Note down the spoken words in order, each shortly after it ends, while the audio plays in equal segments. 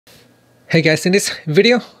Hey guys, in this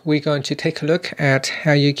video, we're going to take a look at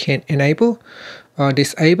how you can enable or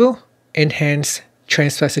disable enhanced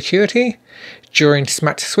transfer security during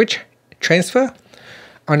smart switch transfer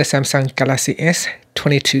on the Samsung Galaxy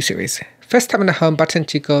S22 series. First, tap on the home button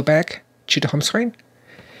to go back to the home screen.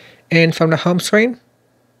 And from the home screen,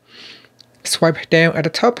 swipe down at the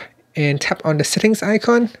top and tap on the settings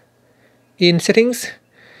icon. In settings,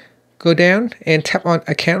 go down and tap on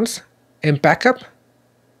accounts and backup.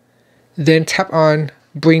 Then tap on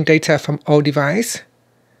bring data from all device.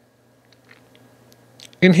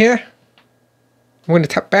 In here, I'm going to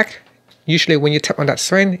tap back. Usually when you tap on that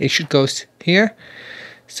screen, it should go here.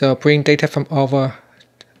 So bring data from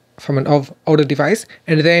an older device.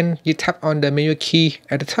 And then you tap on the menu key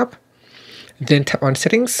at the top. Then tap on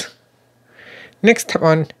settings. Next, tap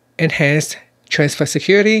on enhanced transfer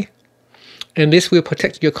security. And this will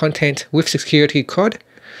protect your content with security code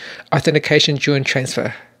authentication during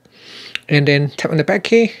transfer. And then tap on the back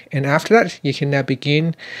key, and after that, you can now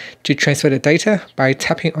begin to transfer the data by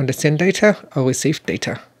tapping on the send data or receive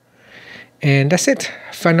data. And that's it.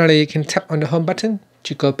 Finally, you can tap on the home button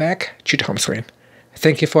to go back to the home screen.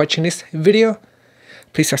 Thank you for watching this video.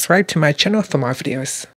 Please subscribe to my channel for more videos.